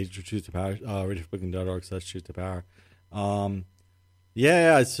show page, Truth to Power, radiofreaking.org/truth-to-power.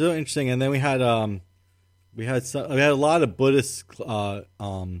 It's so interesting. And then we had a lot of Buddhist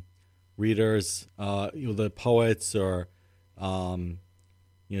readers, the poets or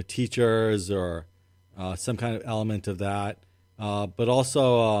teachers or some kind of element of that. But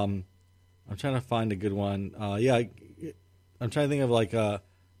also, I'm trying to find a good one. I'm trying to think of like I'll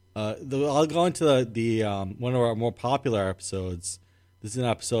go into the one of our more popular episodes. This is an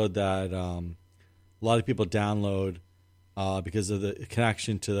episode that a lot of people download because of the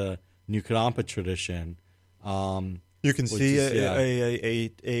connection to the New Kadampa tradition. You can see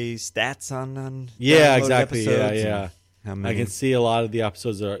a stats on exactly episodes. I can see a lot of the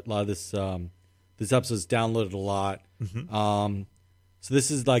episodes are a lot of this episode's downloaded a lot. Mm-hmm. So this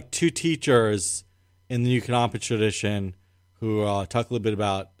is like two teachers in the New Canopy tradition who talk a little bit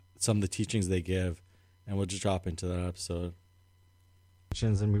about some of the teachings they give, and we'll just drop into that episode.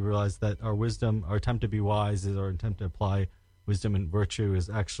 And we realize that our wisdom, our attempt to be wise, is our attempt to apply wisdom and virtue is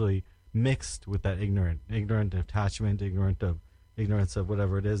actually mixed with that ignorant attachment, ignorance of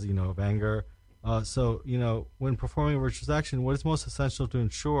whatever it is, of anger. So, when performing a virtuous action, what is most essential to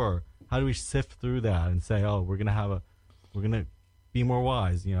ensure? How do we sift through that and say, oh, we're gonna be more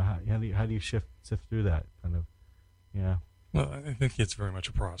wise? How do you sift through that kind of? Yeah. Well, I think it's very much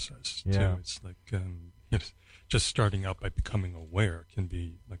a process too. Yeah. It's like just starting out by becoming aware can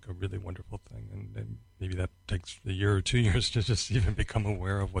be like a really wonderful thing, and maybe that takes a year or 2 years to just even become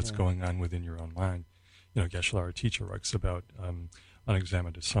aware of what's going on within your own mind. Geshe-la, our teacher, writes about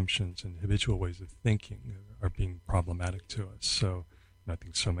unexamined assumptions and habitual ways of thinking are being problematic to us. So I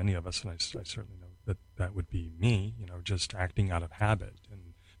think so many of us, and I certainly know that would be me, just acting out of habit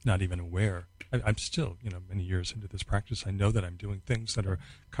and not even aware. I'm still, many years into this practice, I know that I'm doing things that are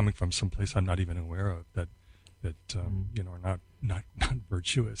coming from some place I'm not even aware of that are not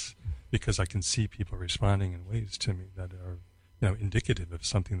virtuous, because I can see people responding in ways to me that are, indicative of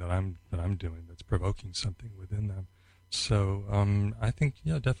something that I'm doing that's provoking something within them. So I think,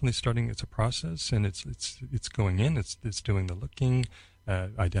 definitely starting. It's a process, and it's going in. It's doing the looking,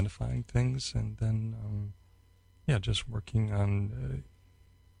 identifying things, and then just working on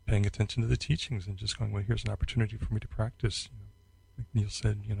paying attention to the teachings and just going, well, here's an opportunity for me to practice. Like Neil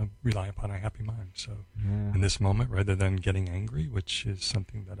said, rely upon a happy mind. So in this moment, rather than getting angry, which is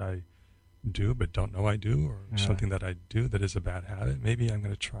something that I do but don't know I do, or something that I do that is a bad habit, maybe I'm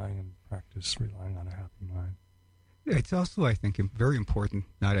going to try and practice relying on a happy mind. It's also, I think, very important,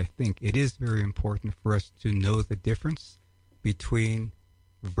 it is very important for us to know the difference between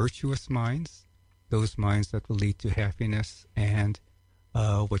virtuous minds, those minds that will lead to happiness, and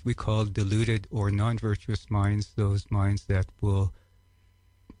what we call deluded or non-virtuous minds, those minds that will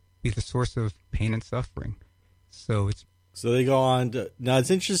be the source of pain and suffering. So they go on to, now it's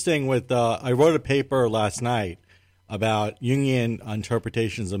interesting with I wrote a paper last night about Jungian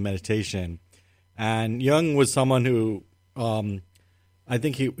interpretations of meditation, and Jung was someone who I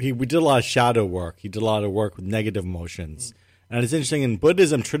think we did a lot of shadow work. He did a lot of work with negative emotions. And it's interesting, in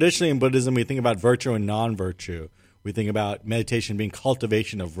Buddhism, traditionally in Buddhism, we think about virtue and non-virtue. We think about meditation being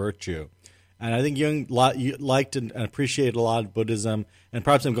cultivation of virtue. And I think Jung liked and appreciated a lot of Buddhism, and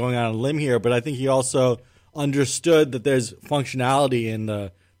perhaps I'm going on a limb here, but I think he also understood that there's functionality in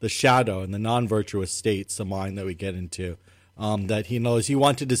the shadow and the non-virtuous states of mind that we get into, that he knows. He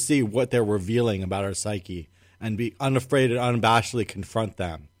wanted to see what they're revealing about our psyche and be unafraid and unabashedly confront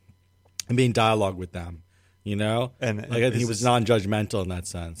them and be in dialogue with them. And I think he was non-judgmental in that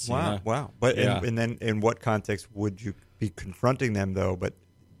sense. Wow. But and then in what context would you be confronting them, though, but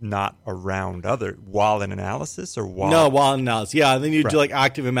not around while in analysis, or while? No, while in analysis. Yeah, and then you do like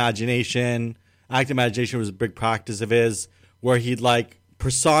active imagination. Active imagination was a big practice of his, where he'd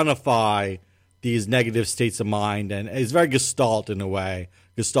personify these negative states of mind, and it's very Gestalt in a way.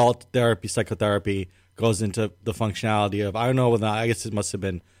 Gestalt therapy, psychotherapy goes into the functionality of, I don't know whether, I guess it must have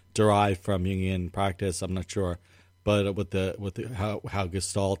been derived from Jungian practice. I'm not sure, but with how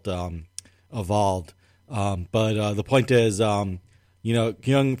Gestalt evolved. But the point is,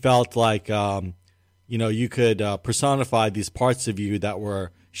 Jung felt like you could personify these parts of you that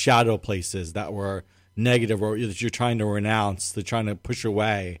were shadow places, that were negative, or that you're trying to renounce, they're trying to push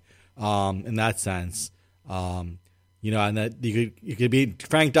away. In that sense, and that you could be in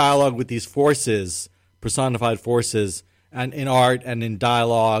frank dialogue with these forces, personified forces, and in art and in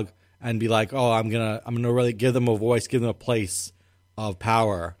dialogue, and be like, oh, I'm gonna really give them a voice, give them a place of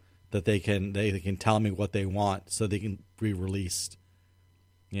power that they can tell me what they want, so they can be released.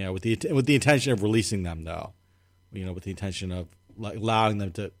 With the intention of releasing them, though, with the intention of allowing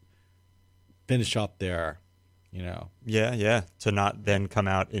them to finish up their, to not then come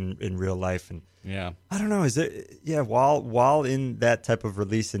out in real life. And I don't know, is it while in that type of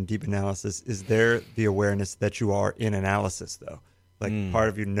release and deep analysis, is there the awareness that you are in analysis, though, part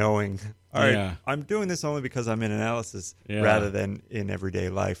of you knowing, all right, I'm doing this only because I'm in analysis, rather than in everyday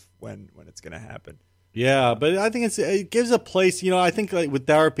life when it's going to happen. Yeah, but I think it gives a place. I think with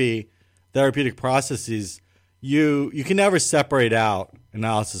therapeutic processes, you can never separate out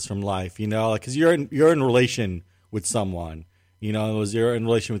analysis from life. Because you're in relation with someone. You're in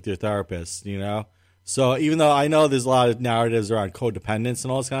relation with your therapist. So even though I know there's a lot of narratives around codependence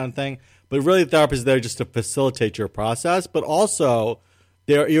and all this kind of thing, but really the therapist is there just to facilitate your process. But also,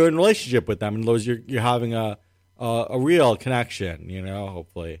 you're in a relationship with them, and those you're having a real connection.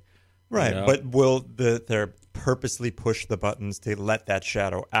 Hopefully. Right, but will the therapist purposely push the buttons to let that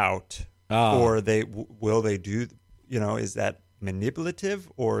shadow out or will they do? Is that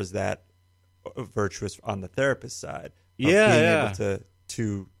manipulative or is that virtuous on the therapist side? Being able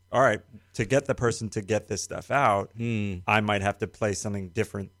to all right, to get the person to get this stuff out, I might have to play something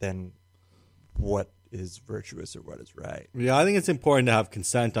different than what is virtuous or what is right. Yeah, I think it's important to have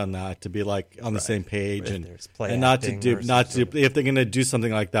consent on that, to be like on the same page, and not to if they're going to do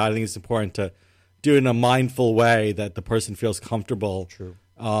something like that. I think it's important to do it in a mindful way that the person feels comfortable. True.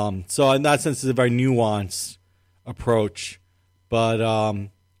 So in that sense, it's a very nuanced approach. But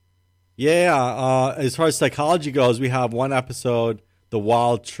as far as psychology goes, we have one episode, The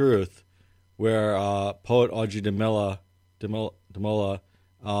Wild Truth, where poet Audrey DeMilla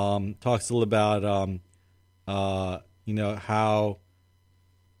talks a little about, how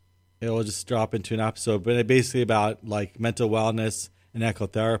it will just drop into an episode, but it basically about like mental wellness and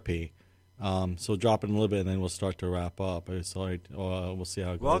ecotherapy. So we'll drop in a little bit and then we'll start to wrap up. We'll see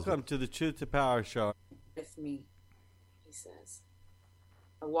how it goes. Welcome to the Truth to Power show. With me, he says.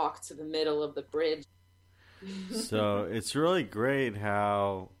 I walk to the middle of the bridge. So it's really great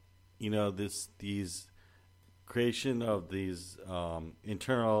how, these creation of these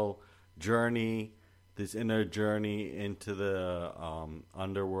internal journey, this inner journey into the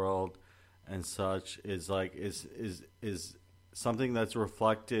underworld and such is something that's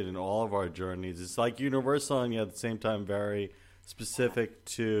reflected in all of our journeys. It's like universal and yet at the same time very specific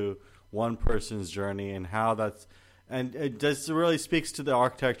to one person's journey, and how and it just really speaks to the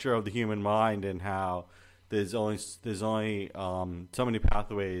architecture of the human mind and how there's only so many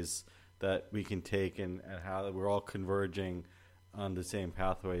pathways that we can take, and how we're all converging on the same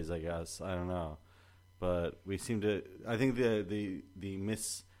pathways, I guess. I don't know. But we seem to, I think the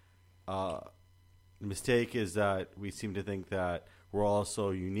mistake is that we seem to think that we're all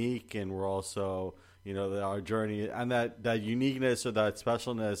so unique, and we're also, that our journey, and that uniqueness or that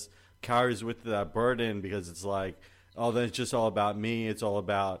specialness carries with it that burden, because it's like, oh, then it's just all about me. It's all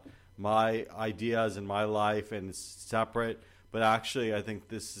about my ideas and my life, and it's separate. But actually, I think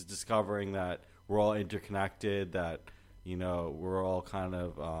this is discovering that we're all interconnected, that, we're all kind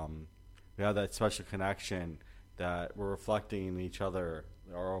of, we have that special connection, that we're reflecting in each other,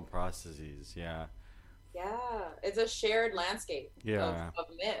 our own processes. Yeah. Yeah. It's a shared landscape of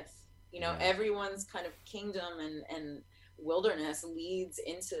myth. Everyone's kind of kingdom and wilderness leads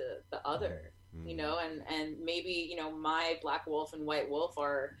into the other, and maybe, my black wolf and white wolf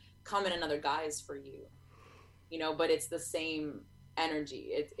are come in another guise for you, but it's the same energy.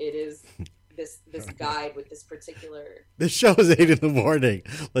 It is this guide with this particular. This show is 8 a.m.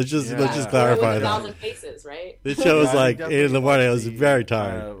 Let's just clarify that. 1,000 faces, right? This show is like 8 a.m. I was very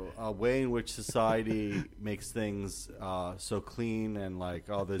tired. A way in which society makes things so clean and like,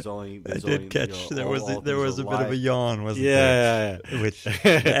 oh, there's only. There was a bit of a yawn, wasn't there? Yeah. Which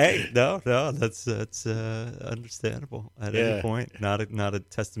hey, no, that's understandable at any point. Not a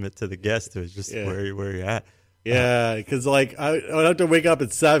testament to the guest. It was just where you're at. Yeah, because I would have to wake up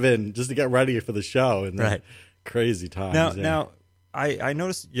at 7 just to get ready for the show, and crazy times. Now, I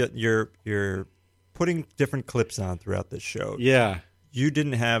noticed you're putting different clips on throughout this show. Yeah, you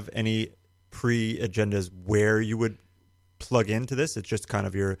didn't have any pre-agendas where you would plug into this. It's just kind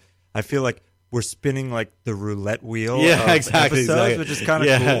of I feel like we're spinning like the roulette wheel. Yeah, of exactly, episodes, which is kind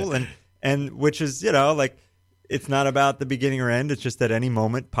of cool, and which is like. It's not about the beginning or end. It's just at any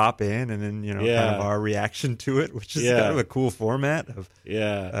moment pop in, and then kind of our reaction to it, which is kind of a cool format of.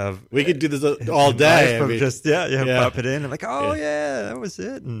 We could do this all day. Just pop it in and like, oh yeah, that was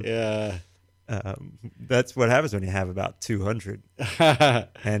it. And, that's what happens when you have about 200.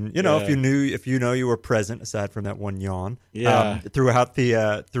 And if you know you were present aside from that one yawn, throughout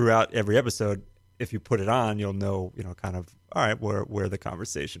every episode, if you put it on, you'll know kind of all right where the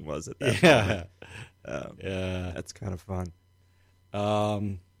conversation was at that moment. That's kind of fun.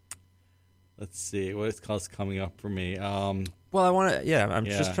 Let's see what is coming up for me. Well, I want to. I'm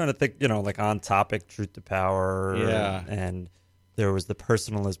just trying to think. Like on topic, truth to power. And there was the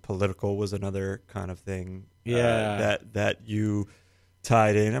personal as political was another kind of thing. That you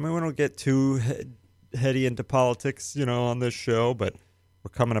tied in. I mean, we don't get too heady into politics, on this show, but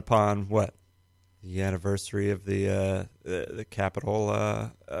we're coming upon the anniversary of the Capitol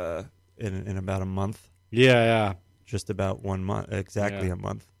in about a month. Yeah. Just about 1 month, exactly a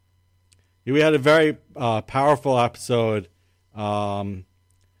month. We had a very powerful episode around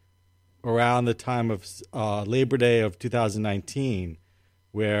the time of Labor Day of 2019,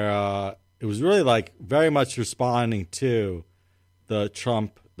 where it was really like very much responding to the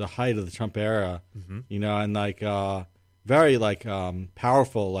height of the Trump era, and like very like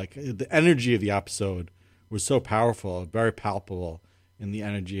powerful. Like the energy of the episode was so powerful, very palpable in the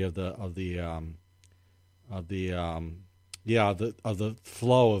energy of the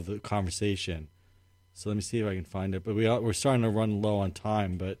flow of the conversation. So let me see if I can find it. But we're starting to run low on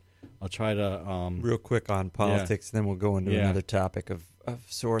time. But I'll try to real quick on politics, then we'll go into another topic of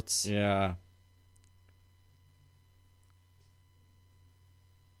sorts. Yeah.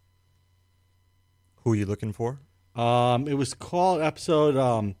 Who are you looking for? It was called episode.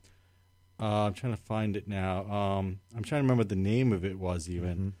 I'm trying to find it now. I'm trying to remember what the name of it was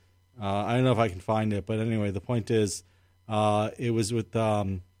even. Mm-hmm. I don't know if I can find it, but anyway, the point is, it was with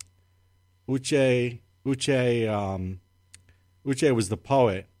Uche. Uche was the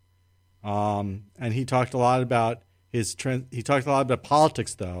poet, and he talked a lot about he talked a lot about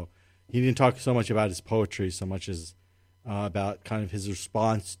politics, though. He didn't talk so much about his poetry so much as about kind of his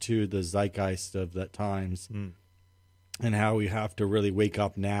response to the zeitgeist of that times. And how we have to really wake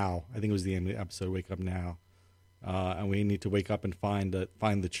up now. I think it was the end of the episode, Wake Up Now. And we need to wake up and find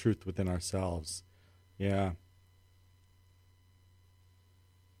the truth within ourselves. Yeah.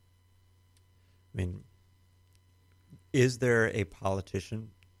 I mean, is there a politician,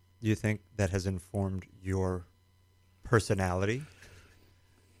 do you think, that has informed your personality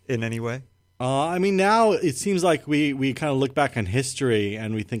in any way? I mean, now it seems like we kind of look back on history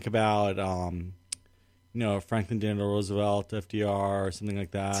and we think about... Franklin Delano Roosevelt, FDR, or something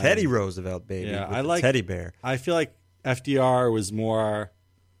like that. Teddy Roosevelt, baby. Yeah, I like teddy bear. I feel like FDR was more,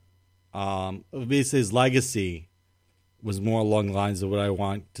 basically his legacy was more along the lines of what I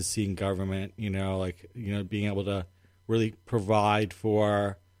want to see in government. Being able to really provide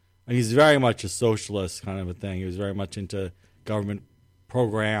for. And he's very much a socialist kind of a thing. He was very much into government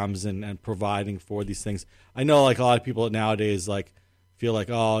programs and providing for these things. I know, like a lot of people nowadays, like. Feel like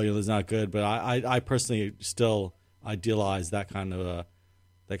it's not good, but I personally still idealize that kind of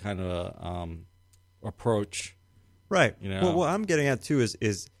approach. Right. Well, what I'm getting at too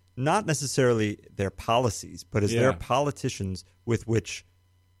is not necessarily their policies, but is their politicians with which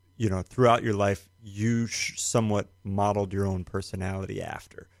throughout your life you somewhat modeled your own personality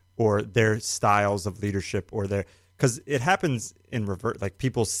after, or their styles of leadership, or because it happens in reverse. Like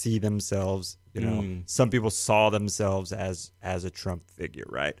people see themselves. Some people saw themselves as a Trump figure,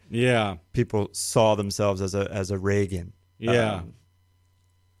 right? Yeah. People saw themselves as a Reagan. Yeah.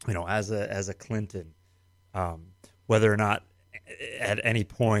 As a Clinton. Whether or not at any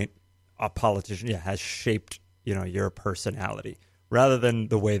point a politician has shaped your personality, rather than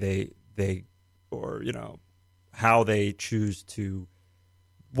the way they or how they choose to,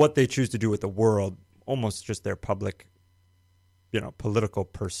 what they choose to do with the world, almost just their public. Political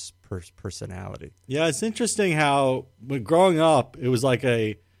personality. Yeah, it's interesting how when growing up, it was like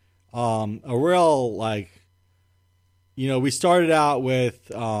a real we started out with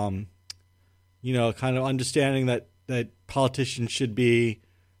kind of understanding that politicians should be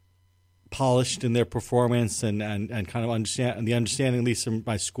polished in their performance and kind of understanding, at least from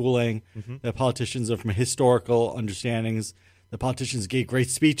my schooling, that politicians are from historical understandings. The politicians gave great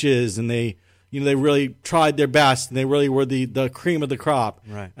speeches and they really tried their best, and they really were the cream of the crop.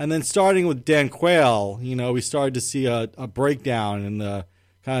 Right. And then starting with Dan Quayle, we started to see a breakdown in the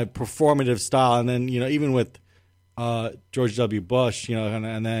kind of performative style. And then, even with George W. Bush,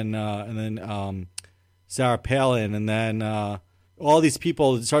 and then Sarah Palin, and then all these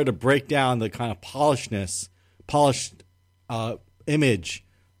people started to break down the kind of polished image,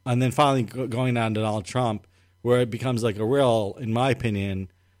 and then finally going down to Donald Trump, where it becomes like a real, in my opinion,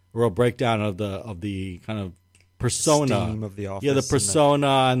 a real breakdown of the kind of persona. Steam of the office. Yeah, the persona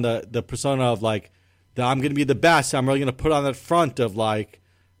and the persona of like, I'm going to be the best. I'm really going to put on that front of like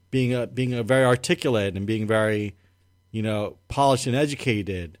being a very articulate and being very, polished and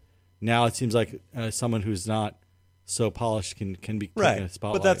educated. Now it seems like someone who's not so polished can be right. in a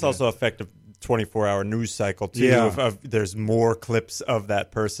spotlight. But that's also effective 24-hour news cycle too. Yeah. There's more clips of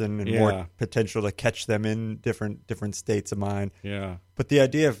that person and more potential to catch them in different states of mind. Yeah. But the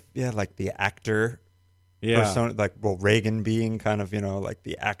idea of like the actor, persona, like Reagan being kind of like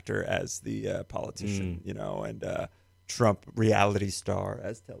the actor as the politician, and Trump reality star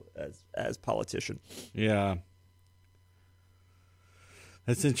as politician. Yeah.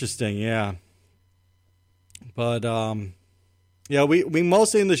 That's interesting. Yeah. But we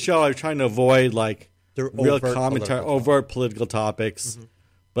mostly in the show are trying to avoid like real commentary, overt political topics. Mm-hmm.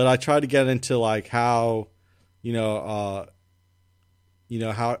 But I try to get into like how, how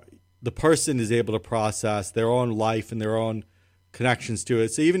the person is able to process their own life and their own connections to it.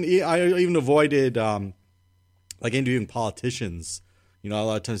 So I even avoided like interviewing politicians. A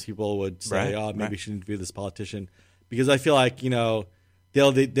lot of times people would say, maybe you should interview this politician, because I feel like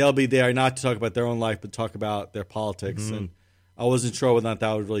they'll be there not to talk about their own life, but talk about their politics. Mm-hmm. And I wasn't sure whether or not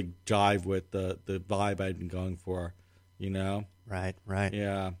that would really jive with the vibe I'd been going for, you know? Right.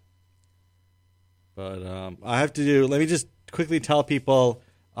 Yeah. But I have to do, let me just quickly tell people,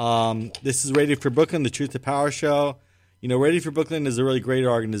 this is Radio Free Brooklyn, the Truth to Power show. You know, Radio Free Brooklyn is a really great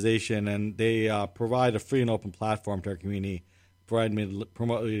organization, and they provide a free and open platform to our community,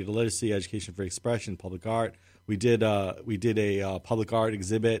 promote literacy, education, free expression, public art. We did a public art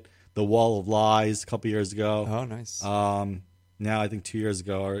exhibit, The Wall of Lies, a couple years ago. Oh, nice. Now I think 2 years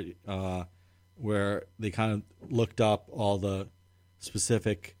ago, where they kind of looked up all the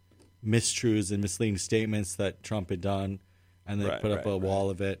specific mistruths and misleading statements that Trump had done, and they put up a wall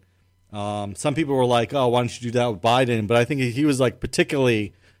of it. Some people were like, "Oh, why don't you do that with Biden?" But I think he was like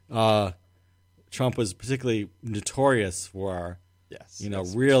particularly, Trump was particularly notorious for,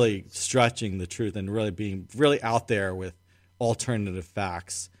 really stretching the truth and really being really out there with alternative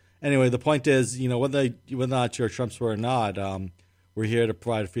facts. Anyway, the point is, whether or not you're a Trump supporter or not, we're here to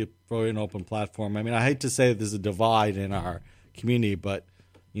provide a free and open platform. I mean, I hate to say that there's a divide in our community, but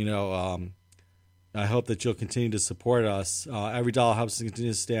I hope that you'll continue to support us. Every dollar helps us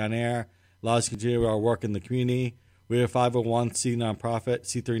continue to stay on air, allows us to continue our work in the community. We're a 501c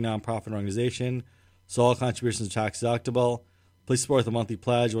C3 nonprofit organization, so all contributions are tax deductible. Please support the monthly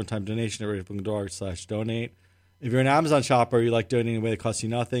pledge, one-time donation at radiofreebrooklyn.org/donate. If you're an Amazon shopper, you like donating in a way that costs you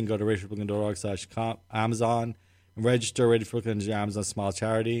nothing, go to radiofreebrooklyn.org/Amazon and register Radio Free Brooklyn as your Amazon Smile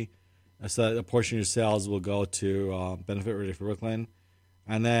charity, so that a portion of your sales will go to benefit Radio Free Brooklyn.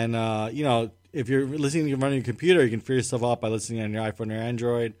 And then, if you're listening running your computer, you can free yourself up by listening on your iPhone or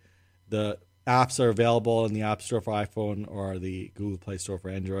Android. The apps are available in the App Store for iPhone or the Google Play Store for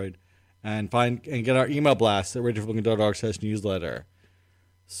Android. And get our email blast at radiofreebrooklyn.org/newsletter.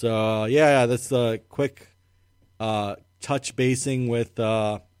 So, that's the quick touch basing with,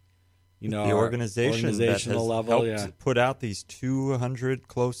 the organization that has level, helped put out these 200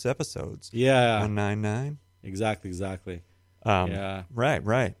 close episodes. Yeah. 199. Exactly.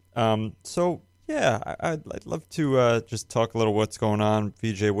 Right. I'd love to just talk a little what's going on,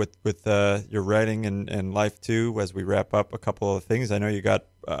 VJ, with your writing and life too. As we wrap up a couple of things, I know you got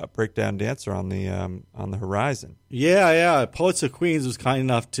Breakdown Dancer on the horizon. Yeah. Poets of Queens was great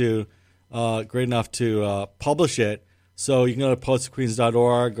enough to publish it. So you can go to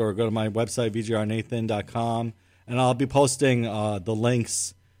poetsofqueens.org or go to my website vjrnathan.com, and I'll be posting the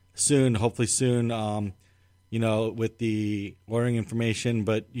links soon, hopefully soon. With the ordering information,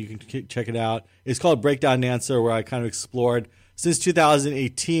 but you can check it out. It's called Breakdown Dancer, where I kind of explored since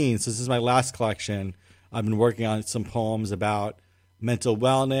 2018. So this is my last collection. I've been working on some poems about mental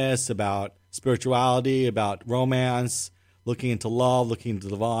wellness, about spirituality, about romance, looking into love, looking into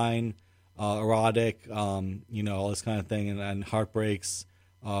divine, erotic, all this kind of thing, and heartbreaks,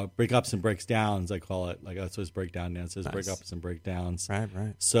 breakups and breakdowns, I call it. Like that's what Breakdown Dancers, nice. Breakups and breakdowns.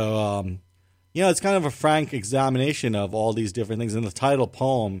 Right. So, it's kind of a frank examination of all these different things. And the title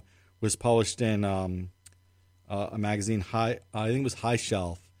poem was published in a magazine, I think it was High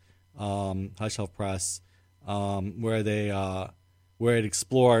Shelf Press, where it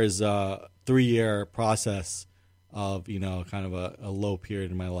explores a 3-year process of kind of a low period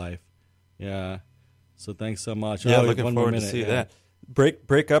in my life. Yeah. So thanks so much. Yeah, looking forward to see that.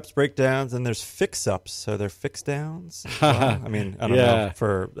 Breakups, breakdowns, and there's fix-ups. So they're fix-downs. Well, I mean, I don't know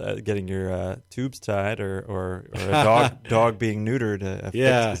for getting your tubes tied or a dog being neutered.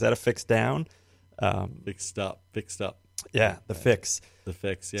 Is that a fix-down? Fixed up. Yeah, the fix. The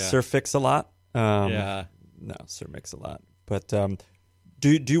fix, yeah. Sir Fix a lot? No, Sir Mix a lot. But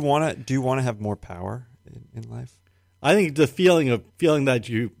do you want to have more power in life? I think the feeling that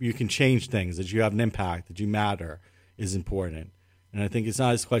you can change things, that you have an impact, that you matter is important. And I think it's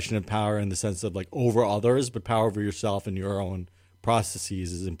not a question of power in the sense of like over others, but power over yourself and your own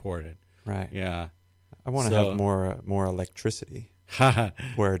processes is important. Right. Yeah. I want to have more electricity,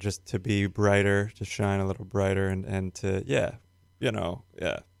 where just to be brighter, to shine a little brighter, and to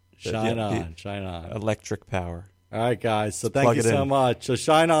shine on. Electric power. All right, guys. So thank you so much. So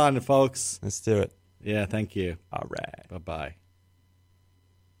shine on, folks. Let's do it. Yeah. Thank you. All right. Bye-bye.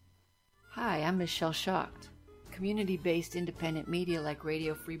 Hi, I'm Michelle Schacht. Community-based independent media like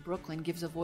Radio Free Brooklyn gives a voice